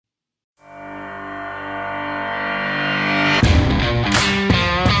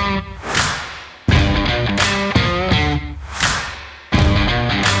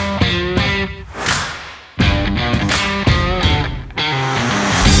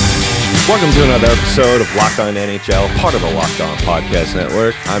Welcome to another episode of Locked On NHL, part of the Locked On Podcast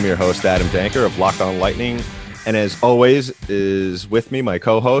Network. I'm your host, Adam Danker of Locked On Lightning. And as always, is with me my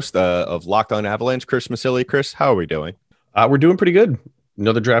co-host of Locked On Avalanche, Chris Masilli. Chris, how are we doing? We're doing pretty good.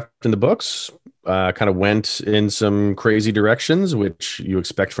 Another draft in the books. Kind of went in some crazy directions, which you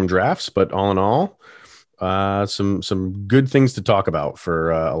expect from drafts. But all in all, some good things to talk about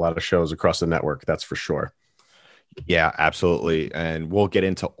for a lot of shows across the network. That's for sure. Yeah, absolutely. And we'll get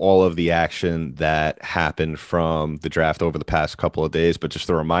into all of the action that happened from the draft over the past couple of days. But just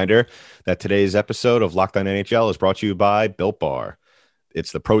a reminder that today's episode of Locked On NHL is brought to you by Built Bar.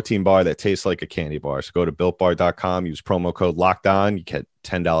 It's the protein bar that tastes like a candy bar. So go to BuiltBar.com, use promo code Locked On. You get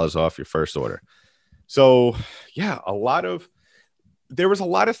 $10 off your first order. So, yeah, there was a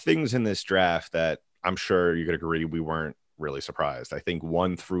lot of things in this draft that I'm sure you could agree we weren't really surprised. I think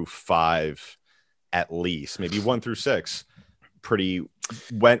 1 through 5 at least, maybe 1 through 6, pretty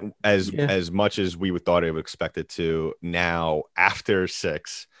went as much as we would thought it would expect it to. Now, after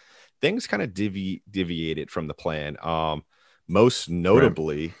 6, things kind of deviated from the plan. Most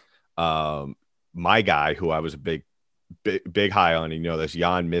notably, my guy, who I was a big high on, that's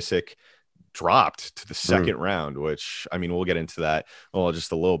Jan Mysak, dropped to the second round, which, I mean, we'll get into that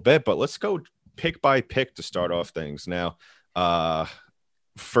just a little bit, but let's go pick by pick to start off things. Now,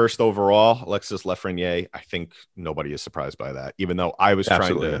 first overall, Alexis Lafreniere. I think nobody is surprised by that, even though I was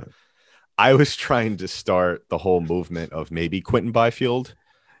trying to start the whole movement of maybe Quinton Byfield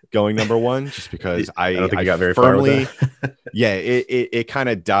going number 1, just because I don't think I got very firmly, far with that. Yeah, it kind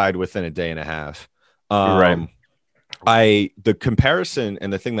of died within a day and a half. Right. The comparison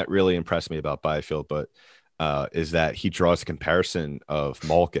and the thing that really impressed me about Byfield, is that he draws a comparison of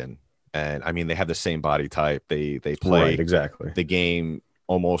Malkin, and I mean they have the same body type. They play exactly the game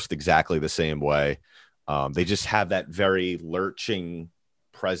almost exactly the same way. They just have that very lurching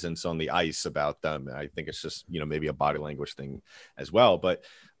presence on the ice about them. I think it's just, maybe a body language thing as well. But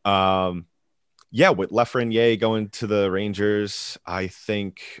with Lafreniere going to the Rangers, I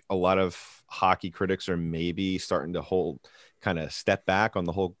think a lot of hockey critics are maybe starting to kind of step back on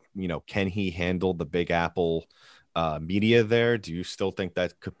the whole, can he handle the Big Apple media there? Do you still think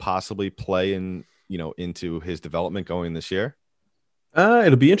that could possibly play into his development going this year?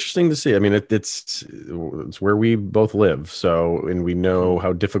 It'll be interesting to see. I mean, it's where we both live, and we know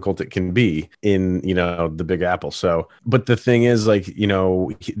how difficult it can be in the Big Apple. So, but the thing is,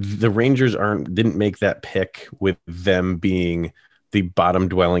 the Rangers didn't make that pick with them being the bottom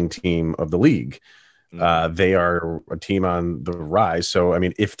dwelling team of the league. They are a team on the rise. So, I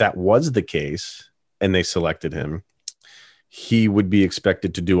mean, if that was the case and they selected him, he would be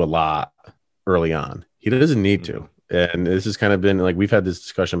expected to do a lot early on. He doesn't need to. And this has kind of been we've had this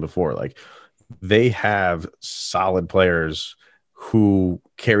discussion before. They have solid players who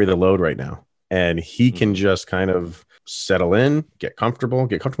carry the load right now, and he can just kind of settle in, get comfortable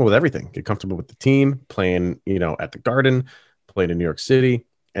with everything, get comfortable with the team, playing, at the Garden, playing in New York City,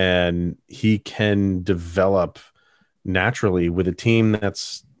 and he can develop naturally with a team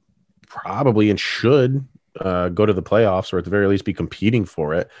that's probably and should go to the playoffs, or at the very least be competing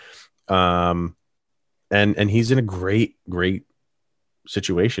for it. And he's in a great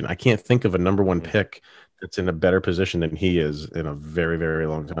situation. I can't think of a number 1 pick that's in a better position than he is in a very, very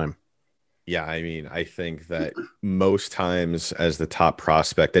long time. Yeah, I mean, I think that most times as the top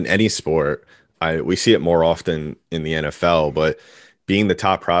prospect in any sport, we see it more often in the NFL, but being the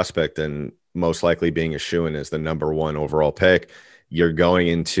top prospect and most likely being a shoo-in as the number 1 overall pick, you're going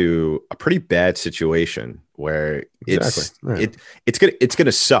into a pretty bad situation where it's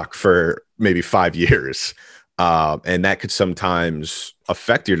gonna suck for maybe 5 years, and that could sometimes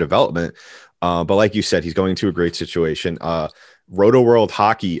affect your development. But like you said, he's going to a great situation. Roto World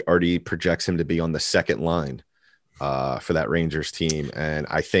Hockey already projects him to be on the second line for that Rangers team, and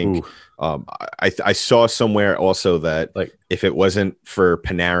I think I saw somewhere also that if it wasn't for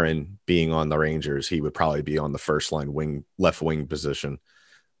Panarin being on the Rangers, he would probably be on the first line left wing position,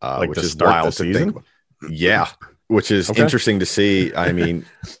 which is wild to think. Yeah, which is interesting to see. I mean,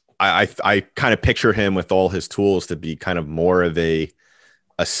 I kind of picture him with all his tools to be kind of more of a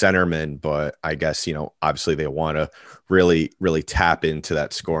centerman, but I guess, obviously they want to really, really tap into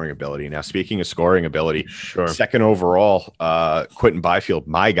that scoring ability. Now, speaking of scoring ability, second overall, Quinton Byfield,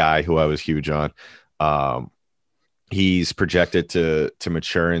 my guy who I was huge on, he's projected to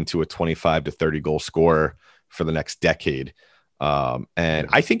mature into a 25 to 30 goal scorer for the next decade. And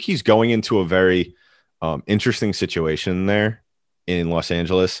I think he's going into a very interesting situation there in Los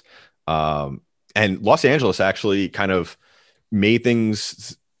Angeles. And Los Angeles actually kind of made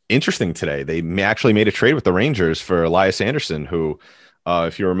things interesting today. They actually made a trade with the Rangers for Elias Anderson, who,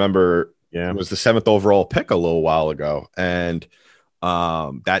 if you remember Yeah. was the 7th overall pick a little while ago. And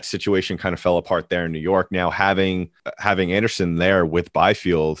that situation kind of fell apart there in New York. Now having Anderson there with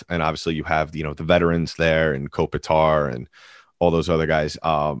Byfield, and obviously you have, the veterans there and Kopitar and all those other guys.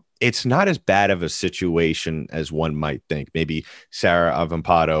 It's not as bad of a situation as one might think. Maybe Sarah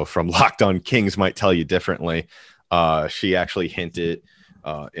Avampado from Locked On Kings might tell you differently. She actually hinted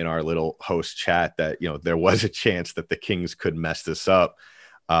in our little host chat that, there was a chance that the Kings could mess this up.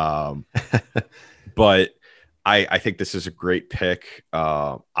 But I think this is a great pick.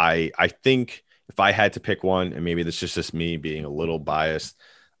 I think if I had to pick one, and maybe this is just me being a little biased,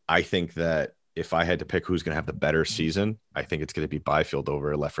 I think that if I had to pick who's going to have the better season, I think it's going to be Byfield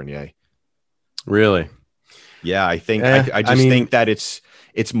over Lafreniere. Really? Yeah, I think I just think that it's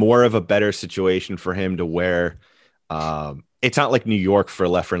more of a better situation for him to where it's not like New York for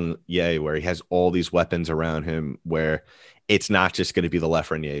Lafreniere where he has all these weapons around him, where it's not just going to be the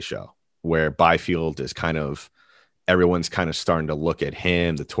Lafreniere show, where Byfield is everyone's kind of starting to look at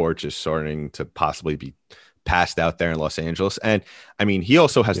him. The torch is starting to possibly be passed out there in Los Angeles. And I mean, he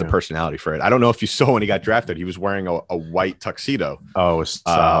also has the personality for it. I don't know if you saw when he got drafted, he was wearing a white tuxedo. Oh, it was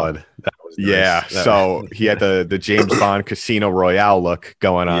solid. That was nice. So he had the James Bond Casino Royale look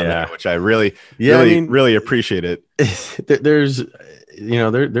going on there, which I really appreciate it. There's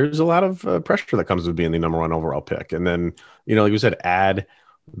a lot of pressure that comes with being the number 1 overall pick. And then, like you said, add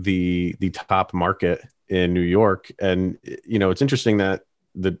the top market in New York. And, it's interesting that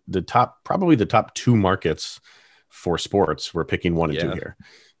the top 2 markets for sports, we're picking 1 and 2 here,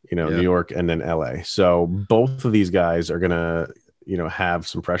 New York and then LA. So both of these guys are going to, have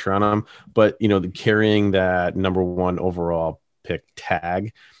some pressure on them, but, carrying that number 1 overall pick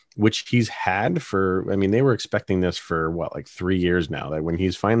tag, which he's had they were expecting this for 3 years now, that when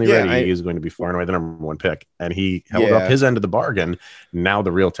he's finally ready, he is going to be far and away the number 1 pick, and he held up his end of the bargain. Now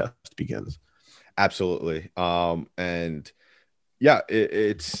the real test begins. Absolutely. And yeah,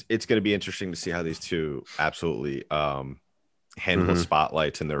 it's going to be interesting to see how these two absolutely handle the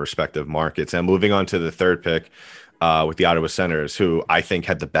spotlights in their respective markets. And moving on to the 3rd pick with the Ottawa Senators, who I think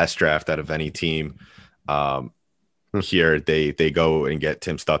had the best draft out of any team here. They go and get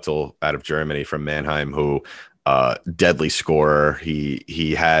Tim Stutzel out of Germany from Mannheim, who deadly scorer.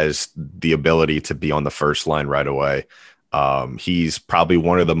 He has the ability to be on the first line right away. He's probably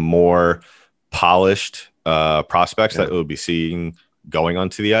one of the more polished prospects that we'll be seeing going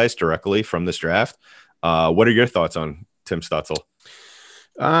onto the ice directly from this draft. What are your thoughts on Tim Stutzel?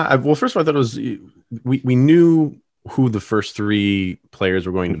 Well, first of all, I thought it was we knew who the first 3 players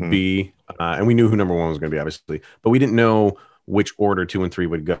were going to be, and we knew who number 1 was going to be, obviously, but we didn't know which order 2 and 3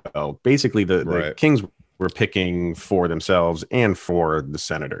 would go. Basically, the Kings were picking for themselves and for the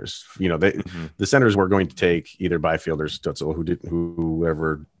Senators. The Senators were going to take either Byfield or Stutzel,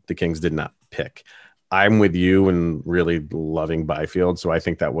 whoever the Kings did not pick. I'm with you and really loving Byfield, so I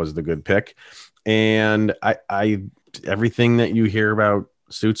think that was the good pick. And I everything that you hear about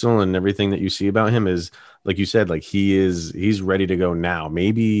Stutzel and everything that you see about him is, like you said, like he's ready to go now,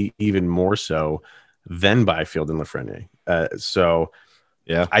 maybe even more so than Byfield and Lafreniere. So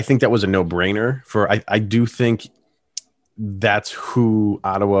yeah, I think that was a no-brainer I do think that's who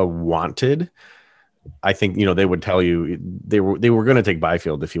Ottawa wanted. I think, they would tell you they were going to take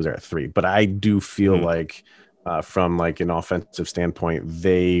Byfield if he was there at 3, but I do feel like from like an offensive standpoint,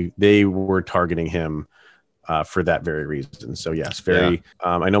 they were targeting him for that very reason. So yes, I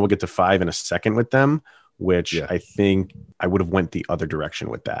know we'll get to 5 in a second with them, which I think I would have went the other direction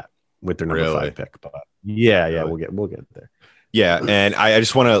with their number 5 pick, but we'll get there. Yeah, and I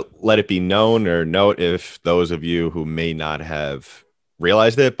just want to let it be known or note, if those of you who may not have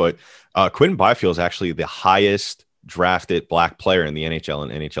realized it, but Quinton Byfield is actually the highest drafted Black player in the NHL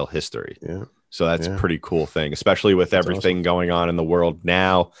and NHL history. Yeah. So that's a pretty cool thing, especially with everything going on in the world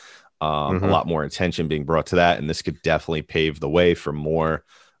now. A lot more attention being brought to that, and this could definitely pave the way for more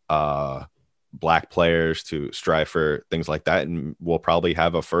Black players to strive for things like that. And we'll probably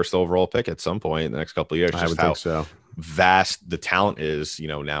have a first overall pick at some point in the next couple of years. I would think so. Vast the talent is,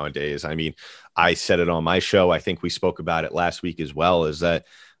 nowadays. I mean, I said it on my show. I think we spoke about it last week as well, is that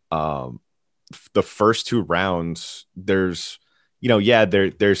the first 2 rounds, there's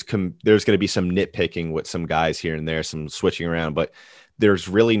there's going to be some nitpicking with some guys here and there, some switching around, but there's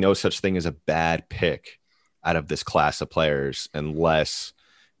really no such thing as a bad pick out of this class of players, unless,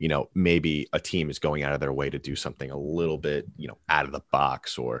 maybe a team is going out of their way to do something a little bit, out of the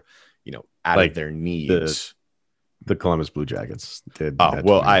box, or, out of their needs. The Columbus Blue Jackets did. That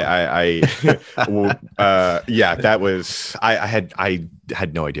was, I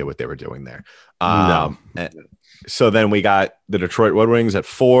had no idea what they were doing there. So then we got the Detroit Red Wings at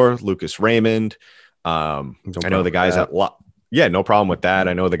 4, Lucas Raymond. I know the guys at yeah, no problem with that.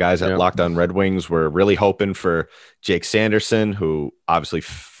 I know the guys at Locked On Red Wings were really hoping for Jake Sanderson, who obviously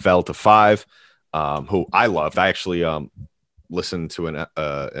fell to 5, who I loved. I actually listened to an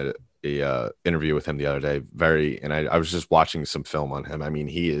interview with him the other day. And I was just watching some film on him. I mean,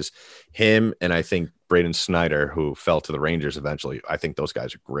 him and I think Braden Snyder, who fell to the Rangers eventually. I think those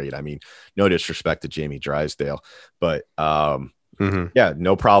guys are great. I mean, no disrespect to Jamie Drysdale, but yeah,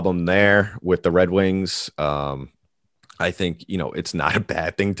 no problem there with the Red Wings. I think, it's not a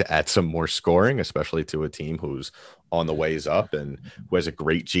bad thing to add some more scoring, especially to a team who's on the ways up and who has a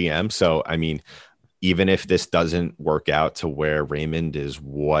great GM. So, I mean, even if this doesn't work out to where Raymond is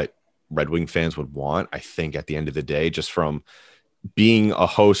what Red Wing fans would want, I think at the end of the day, just from being a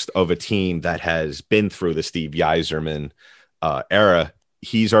host of a team that has been through the Steve Yzerman era,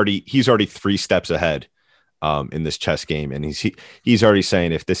 he's already 3 steps ahead in this chess game. And he's already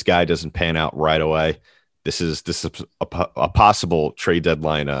saying, if this guy doesn't pan out right away, this is a possible trade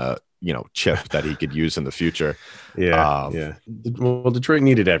deadline, chip that he could use in the future. Yeah. Well, Detroit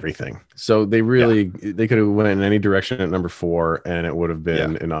needed everything, so they could have went in any direction at number 4, and it would have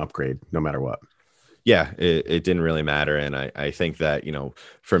been an upgrade no matter what. Yeah, it didn't really matter, and I think that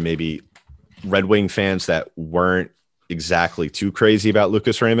for maybe Red Wing fans that weren't exactly too crazy about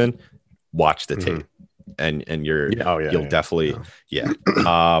Lucas Raymond, watch the tape, and you'll definitely.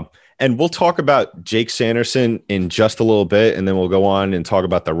 And we'll talk about Jake Sanderson in just a little bit, and then we'll go on and talk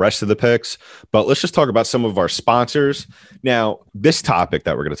about the rest of the picks. But let's just talk about some of our sponsors. Now, this topic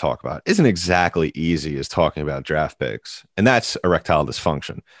that we're going to talk about isn't exactly easy as talking about draft picks, and that's erectile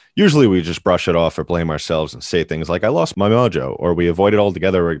dysfunction. Usually we just brush it off or blame ourselves and say things like, I lost my mojo, or we avoid it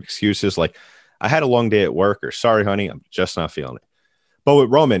altogether with excuses like, I had a long day at work, or sorry, honey, I'm just not feeling it. But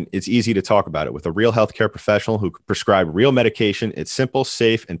with Roman, it's easy to talk about it with a real healthcare professional who can prescribe real medication. It's simple,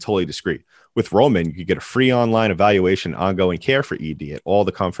 safe, and totally discreet. With Roman, you get a free online evaluation and ongoing care for ED at all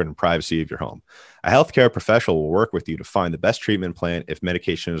the comfort and privacy of your home. A healthcare professional will work with you to find the best treatment plan if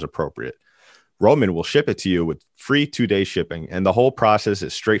medication is appropriate. Roman will ship it to you with free 2-day shipping, and the whole process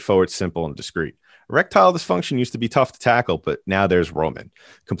is straightforward, simple, and discreet. Erectile dysfunction used to be tough to tackle, but now there's Roman.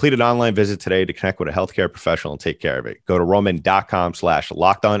 Complete an online visit today to connect with a healthcare professional and take care of it. Go to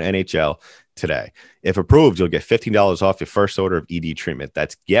roman.com/lockedonnhl today. If approved, you'll get $15 off your first order of ED treatment.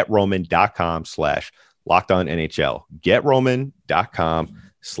 That's getroman.com/lockedonnhl.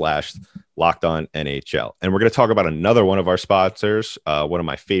 Getroman.com/lockedonnhl. And we're going to talk about another one of our sponsors, one of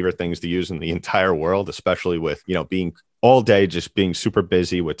my favorite things to use in the entire world, especially with, being all day just being super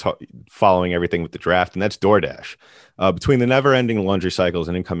busy with following everything with the draft, and that's DoorDash. Between the never-ending laundry cycles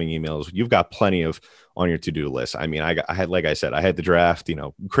and incoming emails, you've got plenty of on your to-do list. I mean, I had, like I said, I had the draft.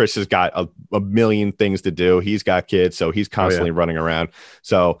 Chris has got a million things to do. He's got kids, so he's constantly running around.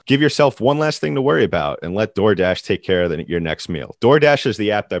 So give yourself one last thing to worry about and let DoorDash take care of your next meal. DoorDash is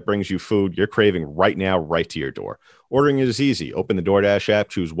the app that brings you food you're craving right now, right to your door. Ordering is easy. Open the DoorDash app,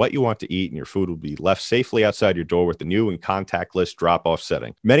 choose what you want to eat, and your food will be left safely outside your door with the new and contactless drop-off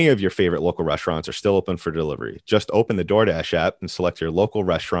setting. Many of your favorite local restaurants are still open for delivery. Just open the DoorDash app and select your local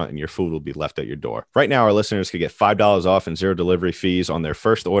restaurant, and your food will be left at your door. Right now, our listeners can get $5 off and 0 delivery fees on their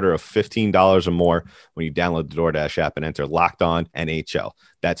first order of $15 or more when you download the DoorDash app and enter Locked On NHL.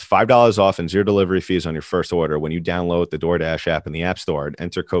 That's $5 off and 0 delivery fees on your first order when you download the DoorDash app in the App Store and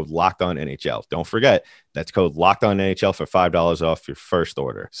enter code LOCKEDONNHL. Don't forget, that's code LOCKEDONNHL for $5 off your first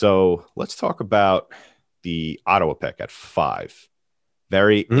order. So let's talk about the Ottawa pick at 5.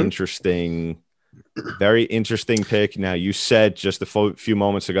 Very interesting pick. Now, you said just a few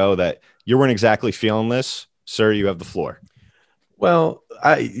moments ago that you weren't exactly feeling this. Sir, you have the floor. Well,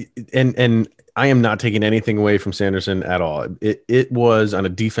 I am not taking anything away from Sanderson at all. It was, on a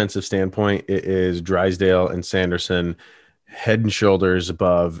defensive standpoint, it is Drysdale and Sanderson head and shoulders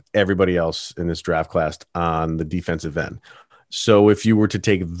above everybody else in this draft class on the defensive end. So if you were to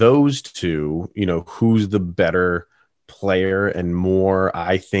take those two, who's the better player and more,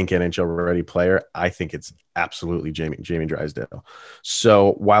 I think, NHL ready player, I think it's absolutely Jamie Drysdale.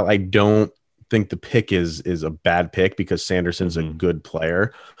 So while I don't think the pick is a bad pick because Sanderson's a good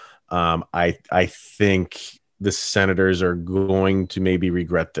player, I think the Senators are going to maybe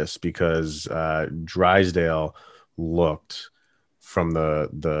regret this because Drysdale looked, from the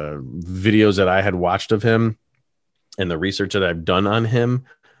videos that I had watched of him and the research that I've done on him,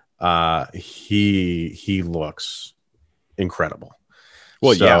 he looks incredible.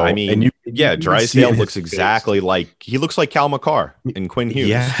 Well, so, yeah, I mean, Drysdale looks exactly he looks like Cal McCarr and Quinn Hughes.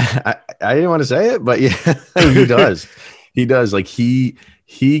 Yeah, I didn't want to say it, but yeah, he does. He does. Like he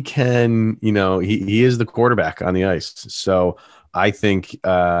he can, he is the quarterback on the ice. So I think,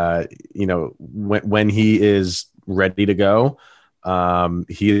 when he is ready to go,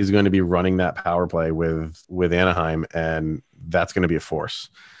 he is going to be running that power play with Anaheim, and that's going to be a force.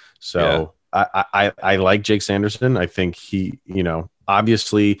 So I like Jake Sanderson. I think he,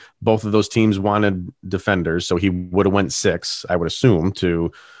 obviously both of those teams wanted defenders, so he would have went 6, I would assume,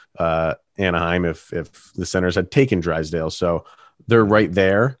 to Anaheim if the Senators had taken Drysdale. So they're right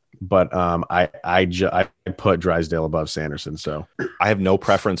there. But I put Drysdale above Sanderson. So I have no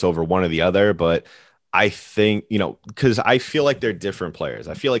preference over one or the other, but I think, because I feel like they're different players.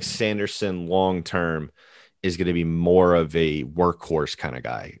 I feel like Sanderson long term is going to be more of a workhorse kind of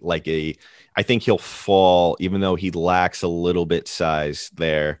guy. I think he'll fall, even though he lacks a little bit size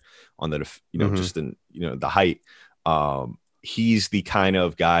there on the, just in, the height. He's the kind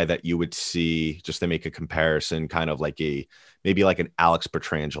of guy that you would see, just to make a comparison, kind of maybe like an Alex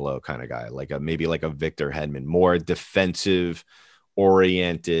Petrangelo kind of guy, maybe like a Victor Hedman, more defensive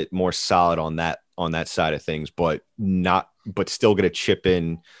oriented, more solid on that side of things, but still going to chip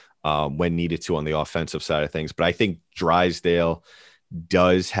in when needed to on the offensive side of things. But I think Drysdale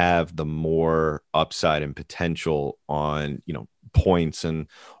does have the more upside and potential on, points and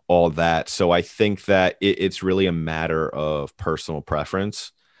all that. So I think that it's really a matter of personal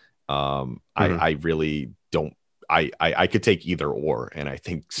preference. I really don't, I could take either or, and I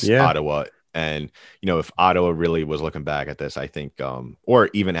think Ottawa, and if Ottawa really was looking back at this, I think, or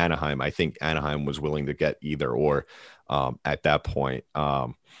even Anaheim, I think Anaheim was willing to get either or at that point.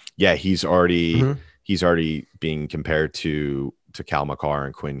 He's already being compared to Cal McCarr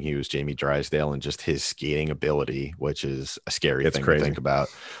and Quinn Hughes, Jamie Drysdale, and just his skating ability, which is a scary thing to think about.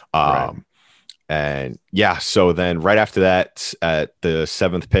 Right. And so then right after that, at the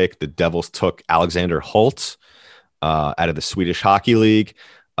 7th pick, the Devils took Alexander Holtz out of the Swedish Hockey League.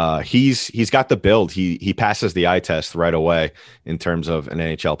 He's got the build. He passes the eye test right away in terms of an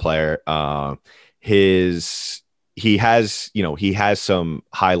NHL player. He has some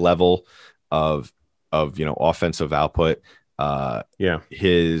high level of offensive output.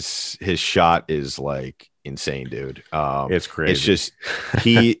 His shot is insane, dude. It's crazy. It's just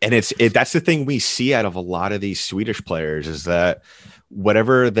that's the thing we see out of a lot of these Swedish players, is that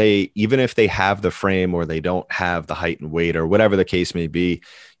whatever even if they have the frame or they don't have the height and weight or whatever the case may be,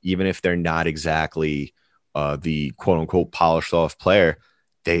 even if they're not exactly the quote unquote polished off player,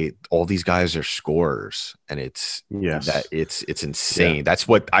 all these guys are scorers, and it's insane. Yeah. That's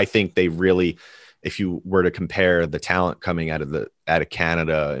what I think they really, if you were to compare the talent coming out of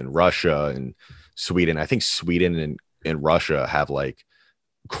Canada and Russia and Sweden, I think Sweden and Russia have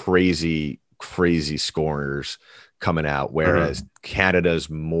crazy scorers coming out, whereas Canada's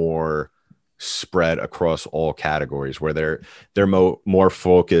more spread across all categories, where they're more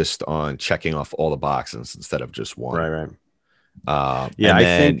focused on checking off all the boxes instead of just one. Right. I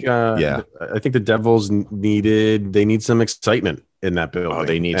think the Devils need some excitement in that building. Oh,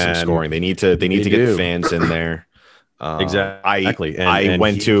 they need some scoring. They need to get fans in there. Exactly. I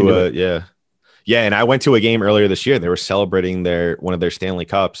went to and I went to a game earlier this year. They were celebrating one of their Stanley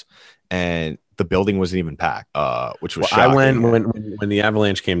Cups, and the building wasn't even packed, which was shocking. I went when the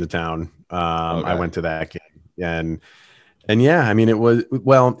Avalanche came to town. I went to that game, and I mean, it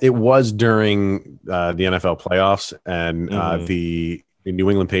was during the NFL playoffs, and the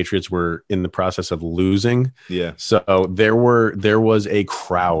New England Patriots were in the process of losing. Yeah. So there was a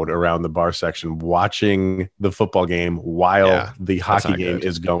crowd around the bar section watching the football game while the hockey game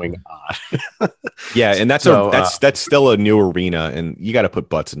is going on. And that's still a new arena, and you got to put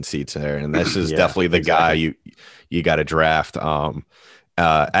butts in seats there. And this is definitely the guy you got to draft.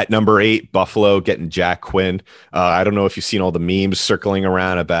 At number 8, Buffalo getting Jack Quinn. I don't know if you've seen all the memes circling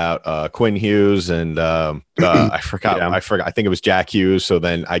around about Quinn Hughes and I forgot. I think it was Jack Hughes. So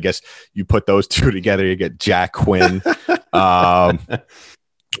then I guess you put those two together, you get Jack Quinn. That's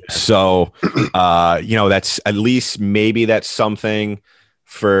at least, maybe that's something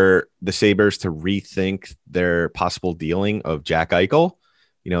for the Sabres to rethink their possible dealing of Jack Eichel,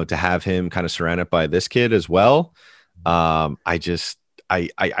 to have him kind of surrounded by this kid as well. I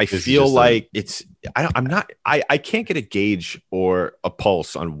feel like I can't get a gauge or a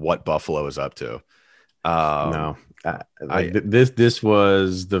pulse on what Buffalo is up to. This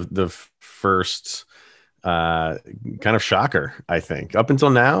was the first kind of shocker, I think. Up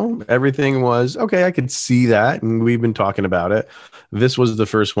until now, everything was okay. I could see that, and we've been talking about it. This was the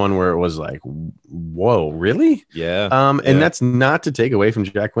first one where it was like, whoa, really? Yeah. And that's not to take away from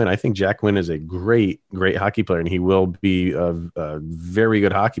Jack Quinn. I think Jack Quinn is a great hockey player, and he will be a very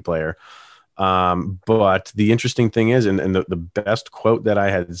good hockey player. But the interesting thing is, and the best quote that I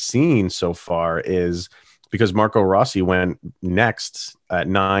had seen so far is because Marco Rossi went next at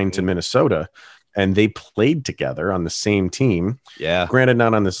 9 to Minnesota, and they played together on the same team. Yeah. Granted,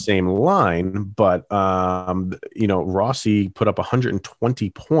 not on the same line, but Rossi put up 120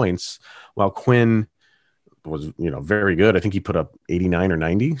 points while Quinn was, very good. I think he put up 89 or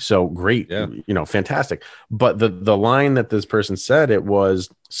 90. So great, fantastic. But the line that this person said, it was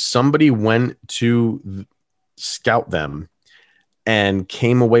somebody went to scout them and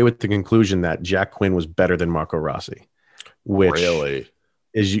came away with the conclusion that Jack Quinn was better than Marco Rossi, which really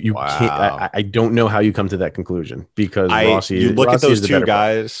is you can't. I don't know how you come to that conclusion because Rossi. You look Rossi at those two player.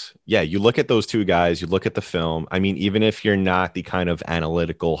 guys. Yeah, you look at those two guys. You look at the film. I mean, even if you're not the kind of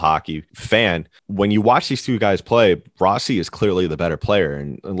analytical hockey fan, when you watch these two guys play, Rossi is clearly the better player.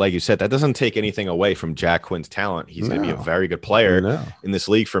 And like you said, that doesn't take anything away from Jack Quinn's talent. He's going to be a very good player in this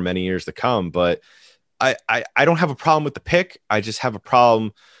league for many years to come. But I don't have a problem with the pick. I just have a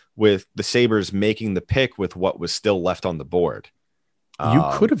problem with the Sabres making the pick with what was still left on the board. You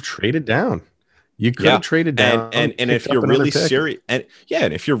could have traded down. You could have traded down. And if you're really serious, and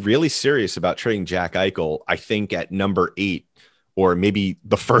if you're really serious about trading Jack Eichel, I think at number 8 or maybe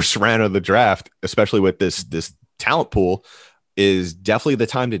the first round of the draft, especially with this talent pool, is definitely the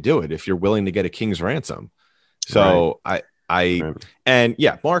time to do it if you're willing to get a king's ransom. So and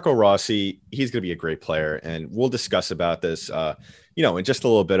Marco Rossi, he's going to be a great player, and we'll discuss about this, in just a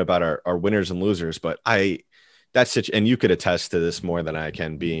little bit about our winners and losers. But that's such, and you could attest to this more than I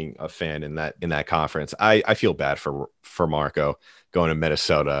can, being a fan in that conference. I feel bad for Marco going to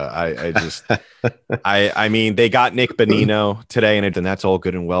Minnesota. I just, I mean, they got Nick Bonino today, and that's all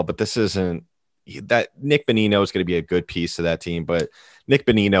good and well, but this isn't that. Nick Bonino is going to be a good piece to that team, but Nick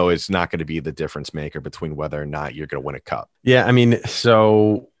Bonino is not going to be the difference maker between whether or not you're going to win a cup. Yeah. I mean,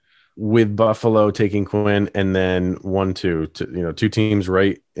 so with Buffalo taking Quinn and then 1-2, two teams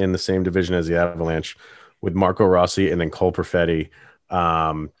right in the same division as the Avalanche, with Marco Rossi and then Cole Perfetti,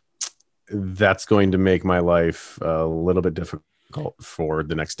 that's going to make my life a little bit difficult for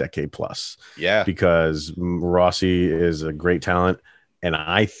the next decade plus. Yeah. Because Rossi is a great talent, and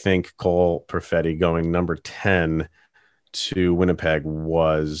I think Cole Perfetti going number 10 to Winnipeg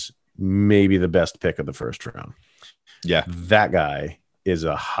was maybe the best pick of the first round. Yeah. That guy is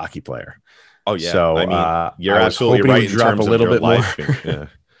a hockey player. Oh, yeah. So I mean, you're absolutely right in terms of your life.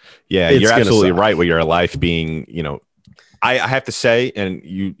 Yeah, you're absolutely right with your life being, I have to say, and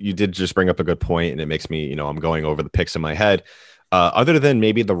you did just bring up a good point, and it makes me, I'm going over the picks in my head. Other than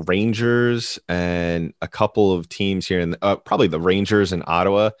maybe the Rangers and a couple of teams here, and probably the Rangers and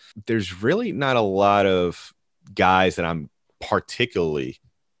Ottawa, there's really not a lot of guys that I'm particularly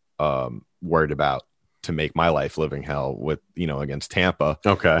worried about to make my life living hell with, against Tampa.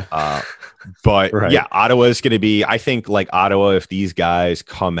 Okay. But Ottawa is going to be, I think, like Ottawa, if these guys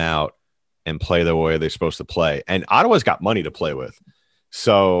come out and play the way they're supposed to play, and Ottawa's got money to play with,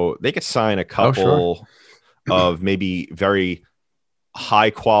 so they could sign a couple of maybe very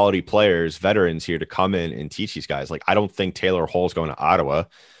high quality players, veterans here to come in and teach these guys. Like, I don't think Taylor Hall's going to Ottawa,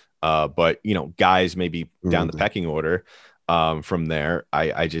 but guys maybe down the pecking order. From there,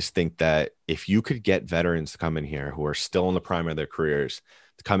 I just think that if you could get veterans to come in here who are still in the prime of their careers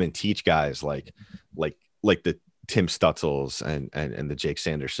to come and teach guys like the Tim Stutzels and the Jake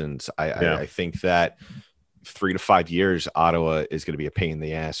Sandersons, I think that 3 to 5 years, Ottawa is going to be a pain in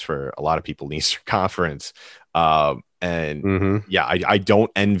the ass for a lot of people in the Eastern Conference. I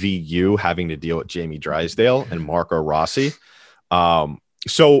don't envy you having to deal with Jamie Drysdale and Marco Rossi.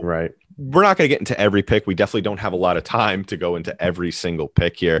 We're not going to get into every pick. We definitely don't have a lot of time to go into every single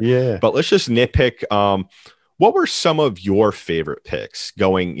pick here. Yeah. But let's just nitpick. What were some of your favorite picks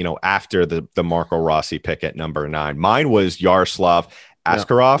going, after the Marco Rossi pick at number 9? Mine was Yaroslav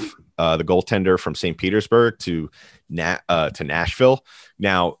Askarov, the goaltender from St. Petersburg to Nashville.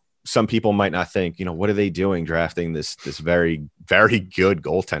 Now, some people might not think, what are they doing drafting this very, very good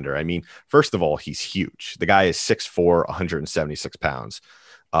goaltender? I mean, first of all, he's huge. The guy is 6'4", 176 pounds.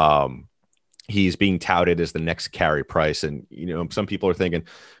 He's being touted as the next Carey Price. And, some people are thinking,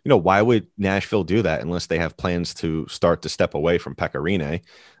 why would Nashville do that unless they have plans to start to step away from Pekka Rinne?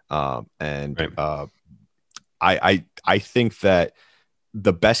 I think that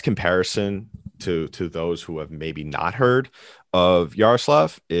the best comparison to those who have maybe not heard of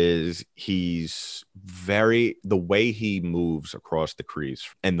Yaroslav is the way he moves across the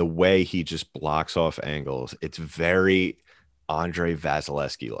crease and the way he just blocks off angles. It's very Andre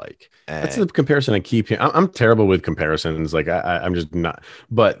Vasilevsky like. That's the comparison I keep here. I'm terrible with comparisons. Like I'm just not.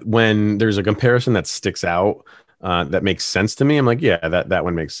 But when there's a comparison that sticks out, that makes sense to me. I'm like, yeah, that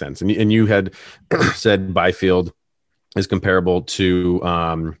one makes sense. And you had said Byfield is comparable to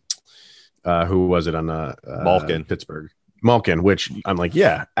who was it on Malkin. Pittsburgh? Malkin, which I'm like,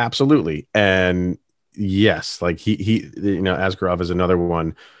 yeah, absolutely. And yes, like he Askarov is another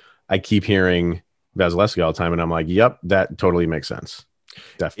one. I keep hearing Vasilevsky all the time, and I'm like, yep, that totally makes sense.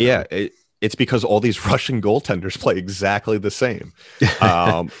 Definitely. Yeah, it's because all these Russian goaltenders play exactly the same.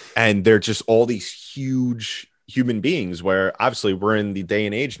 And they're just all these huge human beings where obviously we're in the day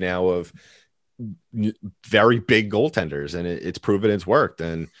and age now of very big goaltenders, and it's proven it's worked.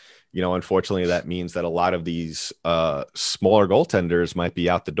 And, unfortunately that means that a lot of these smaller goaltenders might be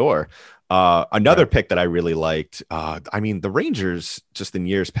out the door. Another pick that I really liked, the Rangers just in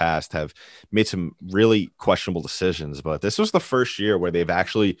years past have made some really questionable decisions, but this was the first year where they've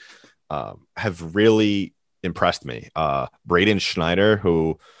actually have really impressed me. Braden Schneider,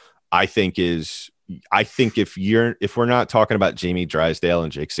 who I think if we're not talking about Jamie Drysdale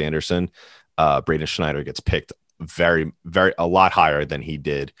and Jake Sanderson, Braden Schneider gets picked very, very a lot higher than he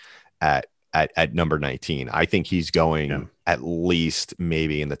did at number 19. I think he's going at least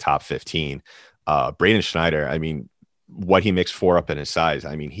maybe in the top 15. Braden Schneider, what he makes for up in his size.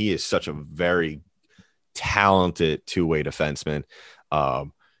 He is such a very talented two-way defenseman.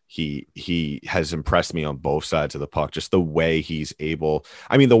 He has impressed me on both sides of the puck, just the way he's able.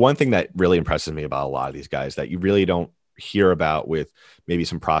 The one thing that really impresses me about a lot of these guys that you really don't hear about with maybe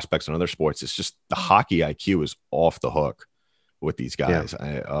some prospects in other sports, it's just the hockey IQ is off the hook with these guys.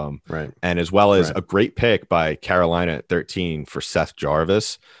 Right. And as well as a great pick by Carolina at 13 for Seth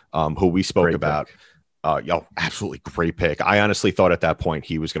Jarvis, who we spoke about. Absolutely great pick. I honestly thought at that point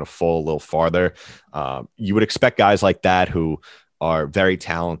he was going to fall a little farther. You would expect guys like that who are very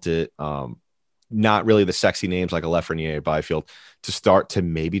talented, not really the sexy names like a Lafreniere, Byfield, to start to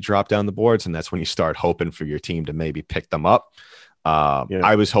maybe drop down the boards, and that's when you start hoping for your team to maybe pick them up.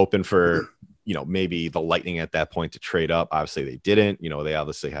 I was hoping for maybe the Lightning at that point to trade up. Obviously they didn't. They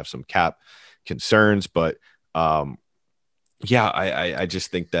obviously have some cap concerns, but I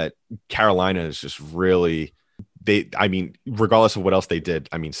just think that Carolina is just really regardless of what else they did,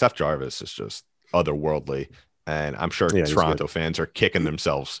 Seth Jarvis is just otherworldly. And I'm sure Toronto fans are kicking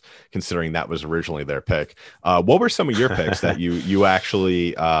themselves considering that was originally their pick. What were some of your picks that you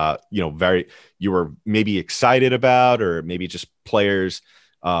actually, you were maybe excited about, or maybe just players,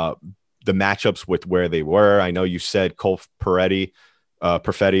 the matchups with where they were? I know you said Cole Perfetti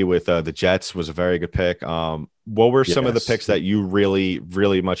with the Jets was a very good pick. What were some of the picks that you really,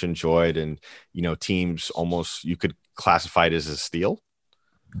 really much enjoyed, and, teams almost you could classify it as a steal?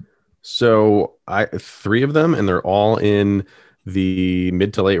 So three of them, and they're all in the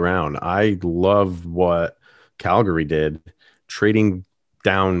mid to late round. I love what Calgary did, trading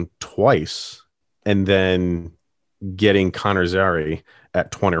down twice and then getting Connor Zary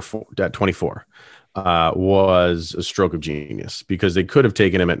at 24 was a stroke of genius, because they could have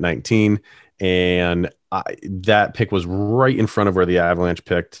taken him at 19, and that pick was right in front of where the Avalanche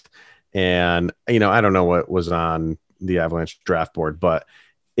picked. And, I don't know what was on the Avalanche draft board, but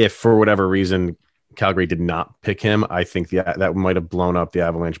if for whatever reason Calgary did not pick him, I think that might have blown up the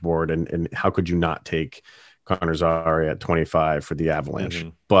Avalanche board. And how could you not take Connor Zary at 25 for the Avalanche? Mm-hmm.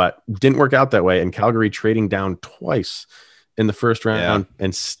 But didn't work out that way. And Calgary trading down twice in the first round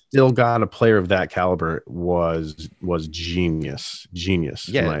and still got a player of that caliber was genius.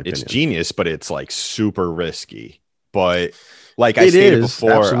 Yeah, it's genius, but it's like super risky. But like I stated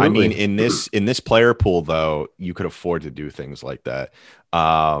before, absolutely. in this player pool, though, you could afford to do things like that.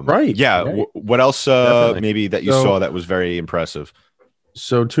 Right. Yeah. Right. What else maybe that you saw that was very impressive?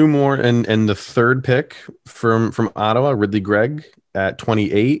 So two more, and the third pick from Ottawa, Ridley Gregg at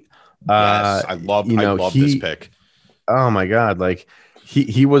 28. Yes, I love this pick. Oh my God. Like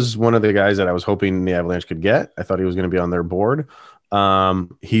he was one of the guys that I was hoping the Avalanche could get. I thought he was going to be on their board.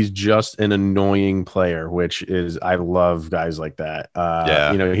 He's just an annoying player, which is, I love guys like that.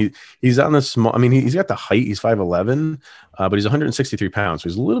 He's on the small, he's got the height, he's 5'11", but he's 163 pounds. So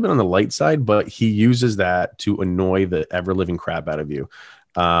he's a little bit on the light side, but he uses that to annoy the ever living crap out of you.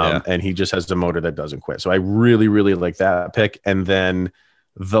 And he just has a motor that doesn't quit. So I really, really like that pick. And then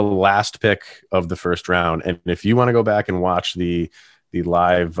the last pick of the first round. And if you want to go back and watch the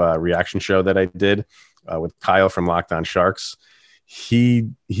live reaction show that I did with Kyle from Locked On Sharks, he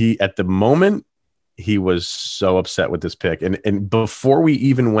at the moment he was so upset with this pick, and before we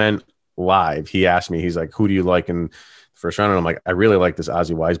even went live, he asked me, he's like, who do you like in the first round? And I'm like, I really like this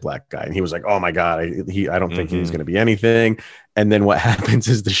Ozzy Weisblack guy. And he was like, oh my God, I don't think he's going to be anything. And then what happens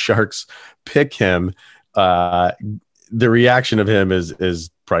is the Sharks pick him. the reaction of him is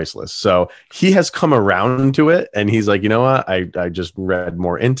priceless. So he has come around to it, and he's like, you know what? I just read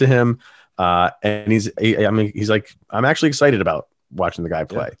more into him, and he's like, I'm actually excited about watching the guy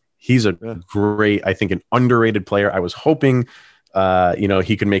play. Yeah. He's a great, I think, an underrated player. I was hoping,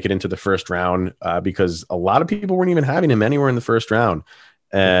 he could make it into the first round because a lot of people weren't even having him anywhere in the first round,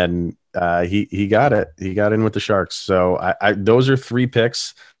 and he got it. He got in with the Sharks. So those are 3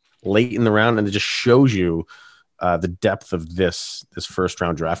 picks late in the round, and it just shows you the depth of this first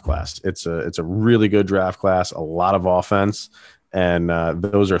round draft class. It's a really good draft class, a lot of offense, and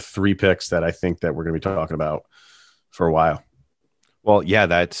those are 3 picks that I think that we're going to be talking about for a while. Well, yeah,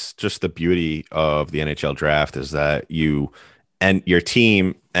 that's just the beauty of the NHL draft, is that you and your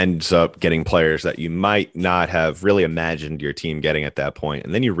team ends up getting players that you might not have really imagined your team getting at that point.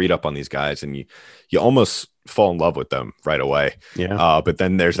 And then you read up on these guys and you almost fall in love with them right away. Yeah. But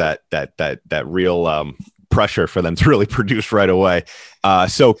then there's that real pressure for them to really produce right away.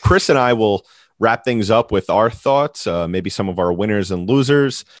 So Chris and I will wrap things up with our thoughts, maybe some of our winners and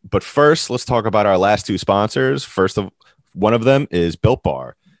losers. But first, let's talk about our last 2 sponsors. One of them is Built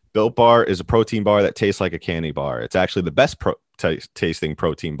Bar. Built Bar is a protein bar that tastes like a candy bar. It's actually the best tasting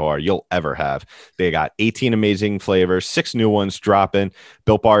protein bar you'll ever have. They got 18 amazing flavors, 6 new ones dropping.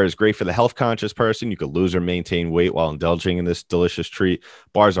 Built Bar is great for the health conscious person. You could lose or maintain weight while indulging in this delicious treat.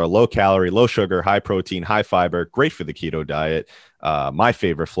 Bars are low calorie, low sugar, high protein, high fiber, great for the keto diet. My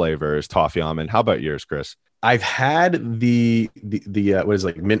favorite flavor is toffee almond. How about yours, Chris? I've had the what is it,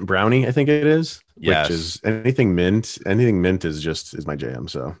 like mint brownie, I think it is. Yes. Which is anything mint is my jam.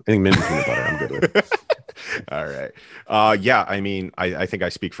 So anything mint and peanut butter, I'm good with. All right. Yeah, I mean, I think I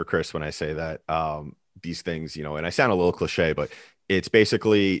speak for Chris when I say that these things, and I sound a little cliche, but it's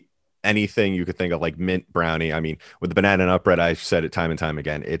basically anything you could think of, like mint brownie. I mean, with the banana nut bread, I've said it time and time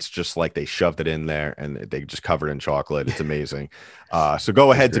again. It's just like they shoved it in there and they just covered it in chocolate. It's amazing. So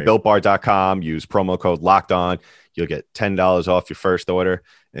go ahead to builtbar.com, use promo code Locked On. You'll get $10 off your first order,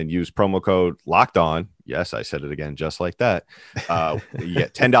 and use promo code Locked On. Yes, I said it again, just like that. You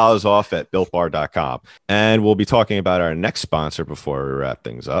get $10 off at builtbar.com. And we'll be talking about our next sponsor before we wrap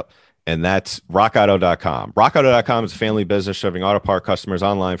things up, and that's rockauto.com. Rockauto.com is a family business serving auto part customers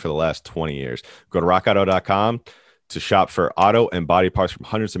online for the last 20 years. Go to rockauto.com to shop for auto and body parts from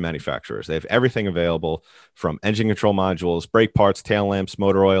hundreds of manufacturers. They have everything available, from engine control modules, brake parts, tail lamps,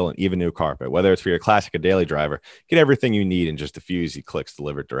 motor oil, and even new carpet. Whether it's for your classic or daily driver, get everything you need in just a few easy clicks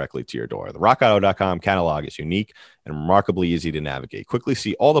delivered directly to your door. The rockauto.com catalog is unique and remarkably easy to navigate. Quickly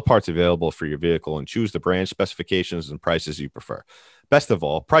see all the parts available for your vehicle and choose the brand, specifications, and prices you prefer. Best of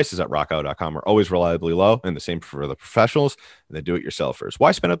all, prices at rockauto.com are always reliably low, and the same for the professionals and the do-it-yourselfers.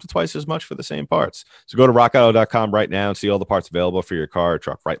 Why spend up to twice as much for the same parts? So go to rockauto.com right now and see all the parts available for your car or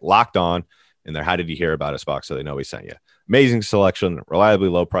truck. Right, Locked On in their How Did You Hear About Us box, so they know we sent you. Amazing selection, reliably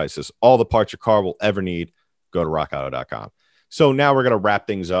low prices, all the parts your car will ever need. Go to rockauto.com. So now we're going to wrap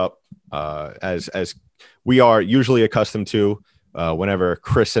things up as we are usually accustomed to. Whenever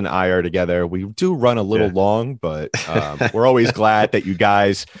Chris and I are together, we do run a little long, but we're always glad that you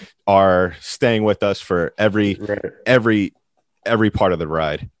guys are staying with us for every part of the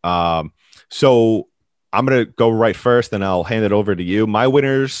ride. So I'm going to go right first, and I'll hand it over to you. My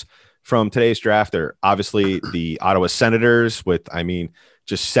winners from today's draft are obviously the Ottawa Senators,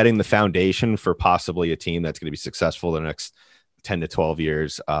 just setting the foundation for possibly a team that's going to be successful the next 10 to 12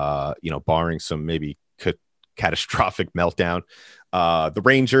 years, barring some maybe catastrophic meltdown. The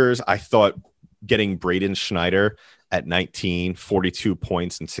Rangers, I thought getting Braden Schneider at 19, 42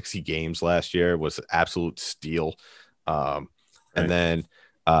 points in 60 games last year was an absolute steal. And then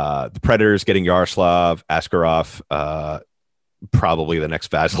the Predators getting Yaroslav Askarov, probably the next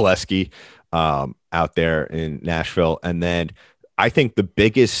Vasilevsky out there in Nashville. And then I think the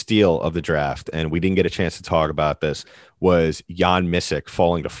biggest steal of the draft, and we didn't get a chance to talk about this, was Jan Mysak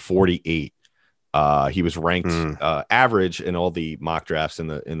falling to 48. He was ranked average in all the mock drafts in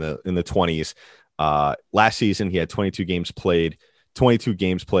the 20s. Last season, he had 22 games played,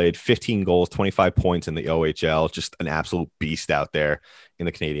 15 goals, 25 points in the OHL. Just an absolute beast out there in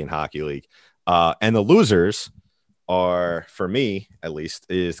the Canadian Hockey League. And the losers are, for me at least,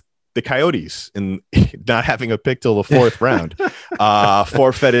 is the Coyotes in not having a pick till the 4th round,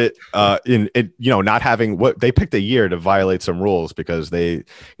 forfeited not having what they picked a year to violate some rules because they,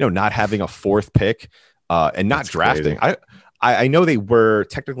 not having a 4th pick and not That's drafting. Crazy. I know they were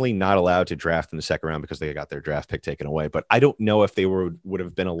technically not allowed to draft in the 2nd round because they got their draft pick taken away, but I don't know if they would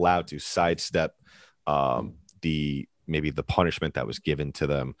have been allowed to sidestep the punishment that was given to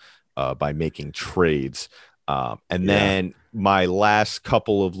them by making trades. And Yeah. then my last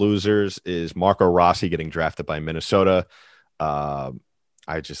couple of losers is Marco Rossi getting drafted by Minnesota.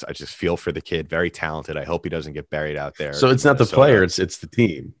 I just feel for the kid. Very talented. I hope he doesn't get buried out there So in it's not the player, Minnesota. it's the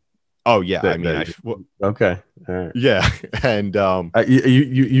team. Oh yeah, I That, mean, okay. All right. yeah, and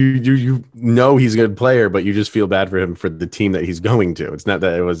You know he's a good player, but you just feel bad for him for the team that he's going to. It's not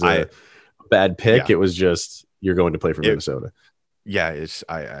that it was a bad pick. Yeah. It was just you're going to play for Minnesota. Yeah, it's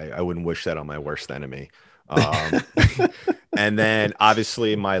I wouldn't wish that on my worst enemy. And then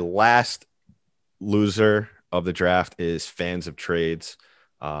obviously my last loser of the draft is fans of trades.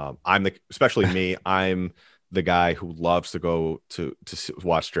 Especially me. I'm the guy who loves to go to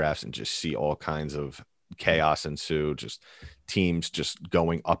watch drafts and just see all kinds of chaos ensue. Just teams just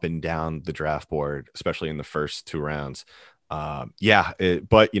going up and down the draft board, especially in the first 2 rounds. But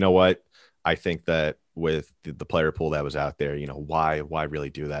you know what? I think that with the player pool that was out there, why really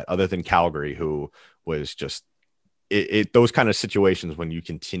do that? Other than Calgary, who was just those kind of situations when you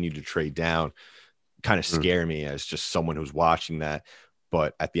continue to trade down kind of scare me as just someone who's watching that.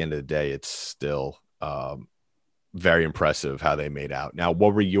 But at the end of the day, it's still very impressive how they made out. Now,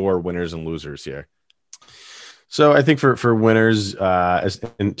 what were your winners and losers here? So I think for winners, as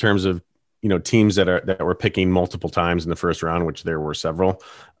in terms of teams that were picking multiple times in the first round, which there were several.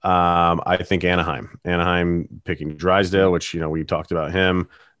 I think Anaheim picking Drysdale, which we talked about him.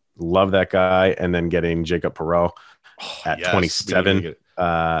 Love that guy, and then getting Jacob Perreault at 27.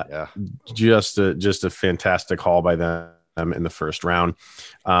 Just a fantastic haul by them in the first round.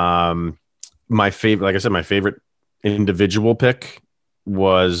 My favorite, like I said, my favorite individual pick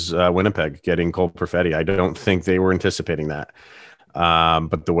was Winnipeg getting Cole Perfetti. I don't think they were anticipating that.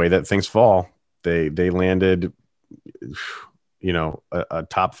 But the way that things fall, they landed, a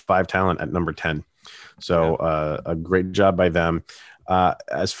top 5 talent at number 10. So a great job by them.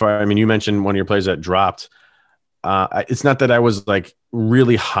 You mentioned one of your players that dropped. It's not that I was like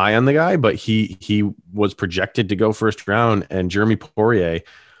really high on the guy, but he was projected to go first round, and Jeremy Poirier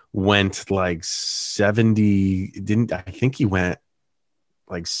went like 70. I think he went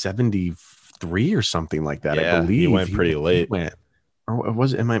like 73 or something like that. Yeah, I believe he went pretty late. Or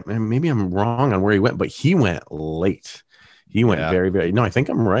was it? Maybe I'm wrong on where he went, but he went late. He went very, very. No, I think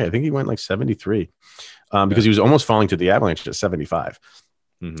I'm right. I think he went like 73, because he was almost falling to the Avalanche at 75.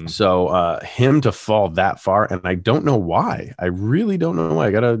 Mm-hmm. So him to fall that far, and I don't know why. I really don't know why.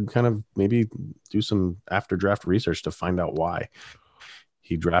 I gotta kind of maybe do some after draft research to find out why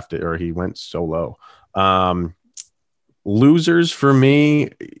he drafted or he went so low. Losers for me,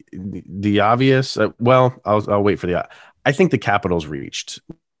 the obvious. I'll wait for the. I think the Capitals reached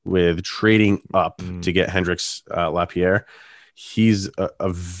with trading up to get Hendrix Lapierre. He's a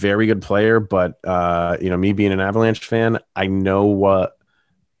very good player, but me being an Avalanche fan, I know what,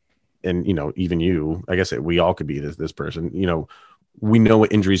 and even you, I guess we all could be this person. We know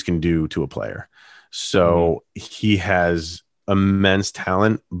what injuries can do to a player. So he has immense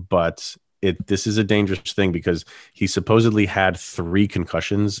talent, but this is a dangerous thing because he supposedly had 3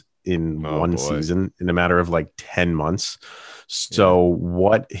 concussions in one season in a matter of like 10 months. So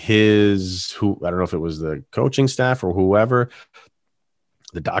I don't know if it was the coaching staff or whoever,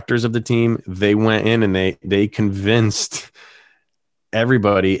 the doctors of the team, they went in and they convinced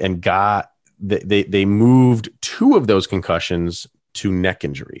everybody and they moved 2 of those concussions to neck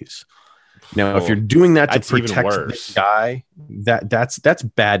injuries. Now, if you're doing that to protect this guy, that's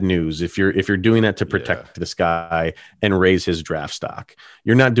bad news. If you're doing that to protect this guy and raise his draft stock,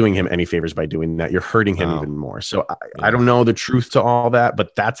 you're not doing him any favors by doing that. You're hurting him even more. So I don't know the truth to all that,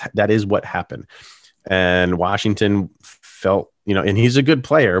 but that is what happened. And Washington felt, and he's a good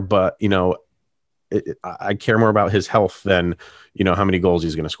player, but I care more about his health than how many goals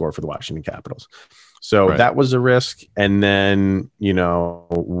he's going to score for the Washington Capitals. So that was a risk. And then,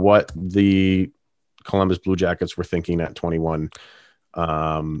 what the Columbus Blue Jackets were thinking at 21,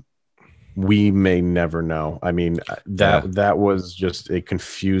 we may never know. I mean, that was just a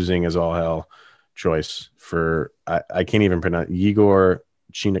confusing as all hell choice for, I can't even pronounce, Igor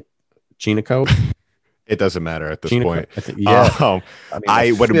Chinakhov. It doesn't matter at this point.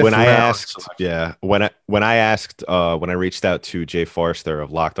 When I reached out to Jay Forrester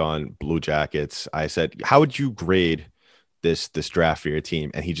of Locked On Blue Jackets, I said, "How would you grade this draft for your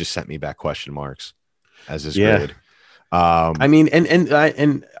team?" And he just sent me back question marks as his grade. And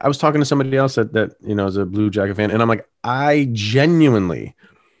I was talking to somebody else that is a Blue Jacket fan, and I'm like, I genuinely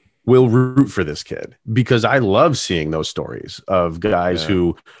will root for this kid because I love seeing those stories of guys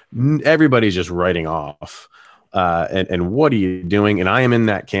who everybody's just writing off. And what are you doing? And I am in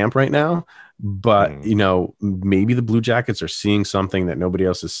that camp right now, but maybe the Blue Jackets are seeing something that nobody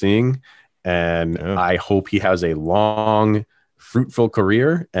else is seeing. And Yeah. I hope he has a long, fruitful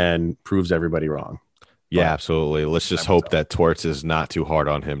career and proves everybody wrong. Yeah, But absolutely. Let's just time will hope tell. that Torts is not too hard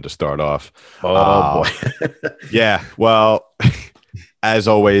on him to start off. Oh boy. Yeah, well, as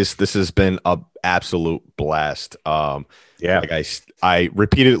always, this has been a absolute blast. Yeah. Like I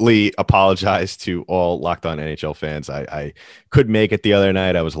repeatedly apologize to all Locked On NHL fans. I couldn't make it the other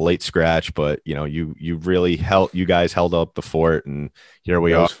night. I was a late scratch, but you really you guys held up the fort, and here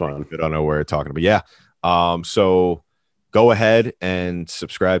we That are. was fun. I don't know what we're talking about. Yeah. So go ahead and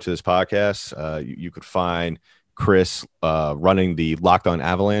subscribe to this podcast. You could find Chris running the Locked On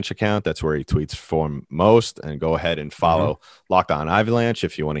Avalanche account. That's where he tweets for most. And go ahead and follow Locked On Avalanche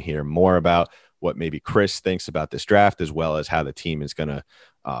if you want to hear more about what maybe Chris thinks about this draft, as well as how the team is going to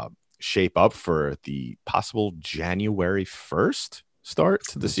shape up for the possible January 1st start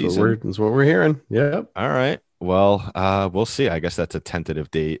to the season. That's what we're hearing. Yep. All right. Well, we'll see. I guess that's a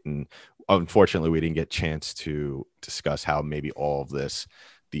tentative date. And unfortunately, we didn't get a chance to discuss how maybe all of this,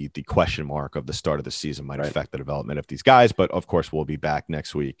 the question mark of the start of the season might affect the development of these guys. But of course, we'll be back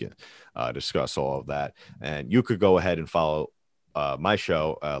next week and discuss all of that. And you could go ahead and follow my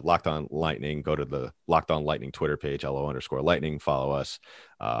show, Locked On Lightning. Go to the Locked On Lightning Twitter page, LO_Lightning. Follow us.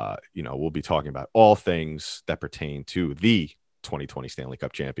 We'll be talking about all things that pertain to the 2020 Stanley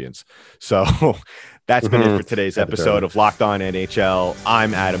Cup champions. So that's been it for today's episode of Locked On NHL.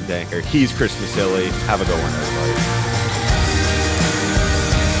 I'm Adam Danker. He's Chris Masilli. Have a good one, everybody.